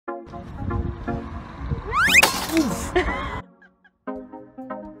Oof.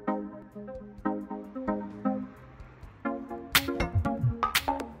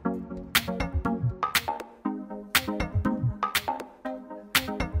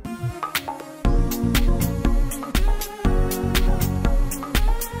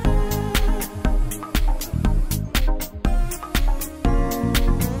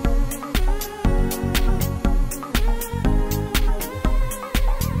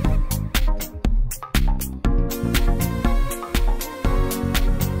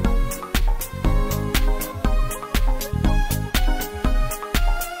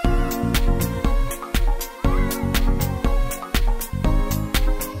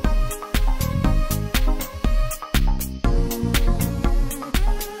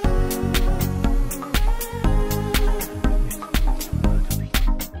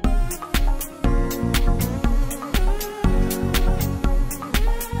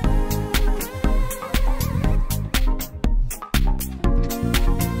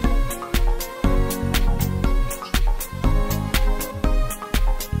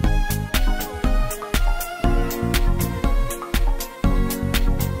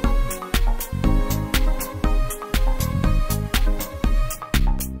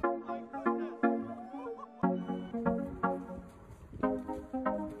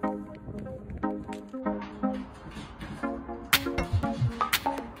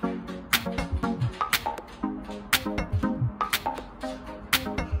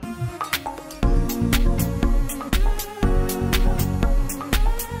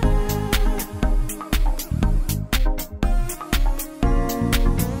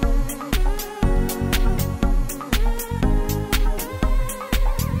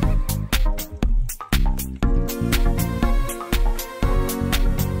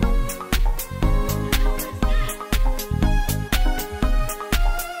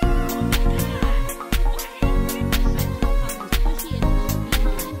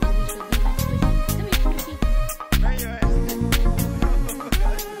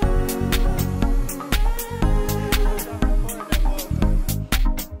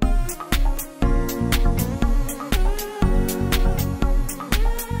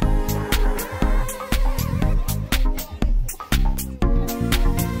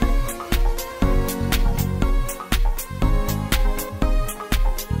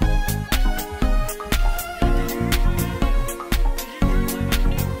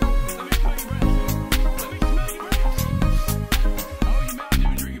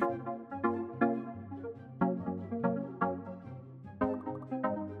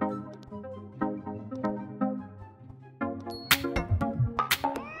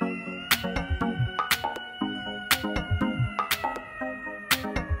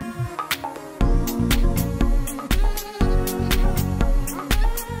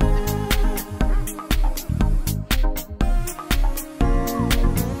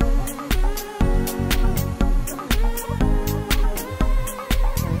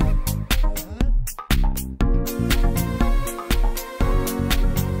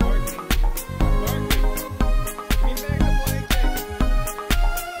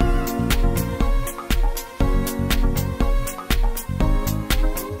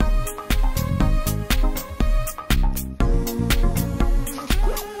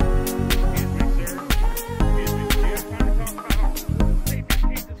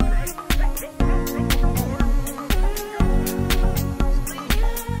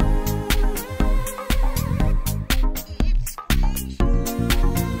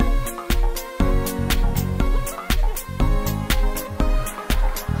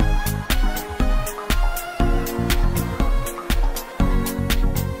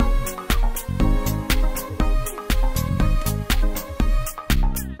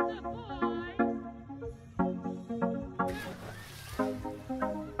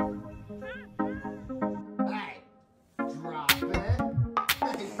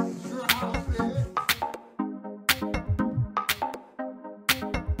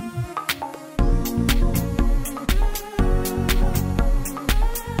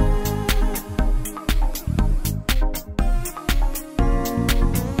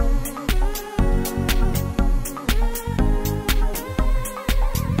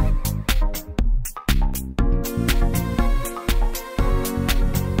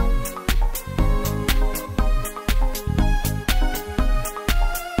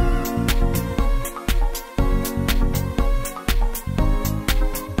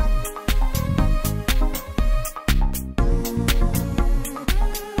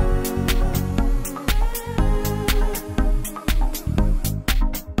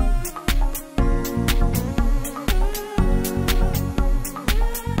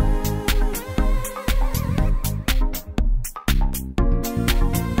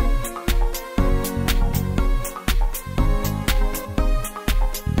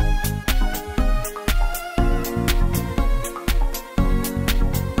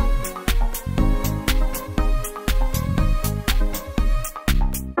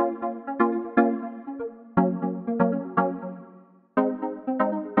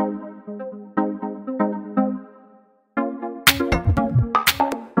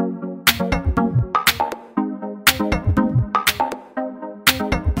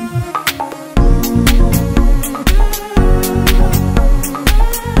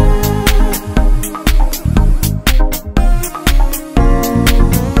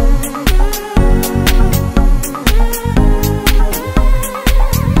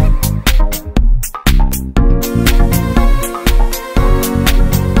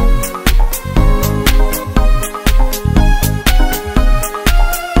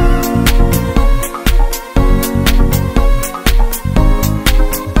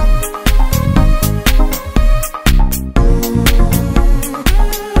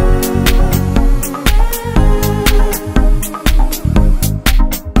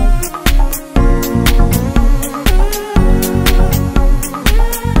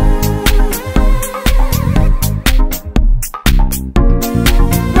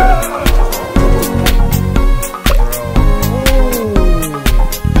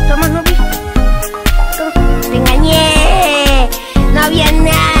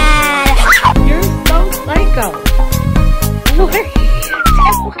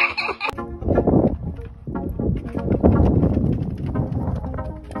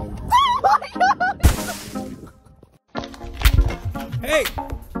 Hey,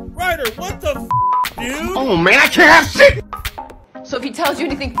 Ryder, what the f, dude? Oh man, I can't have shit! So if he tells you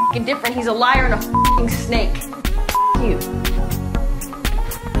anything f***ing different, he's a liar and a f***ing snake. F*** you.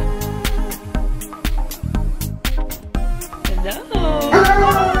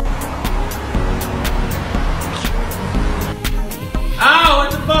 Hello. Ow,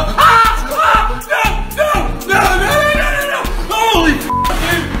 what the fuck? No! Holy f,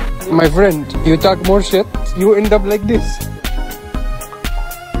 dude! My friend, you talk more shit, you end up like this.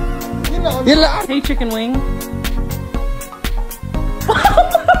 Hey, chicken wing.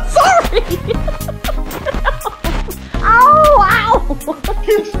 Sorry! Ow! Ow!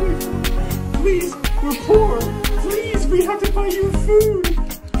 Please, we're poor. Please, we have to buy you food.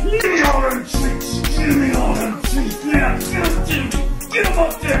 Please. Give me all them cheeks. Give me all them cheeks. Yeah, just give me. Get them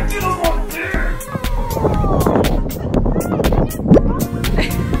up there. Get them up there.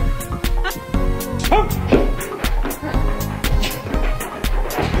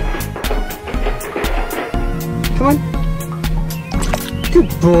 Come on. Good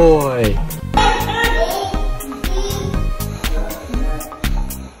boy.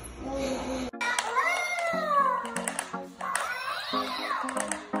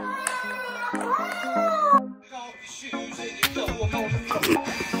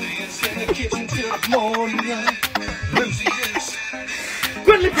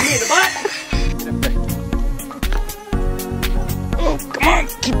 Quit licking me in the butt. Oh, come on,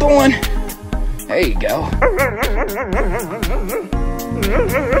 keep going. There you go.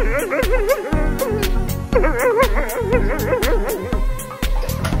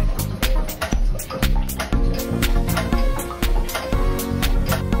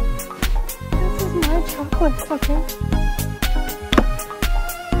 This is my chocolate, okay?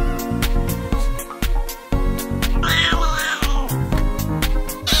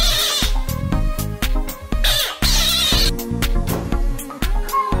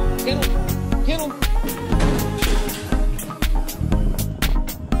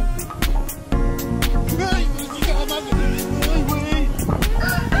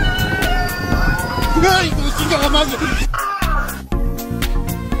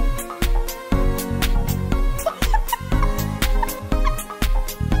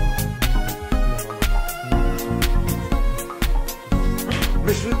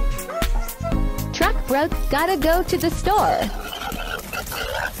 Truck broke, gotta go to the store.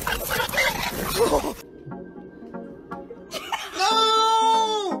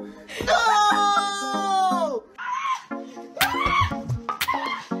 No! No!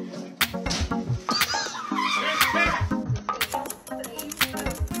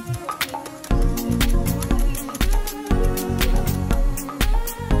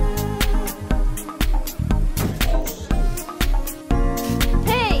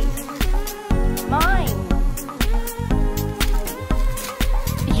 Hey! Mine!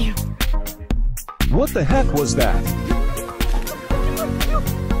 What the heck was that?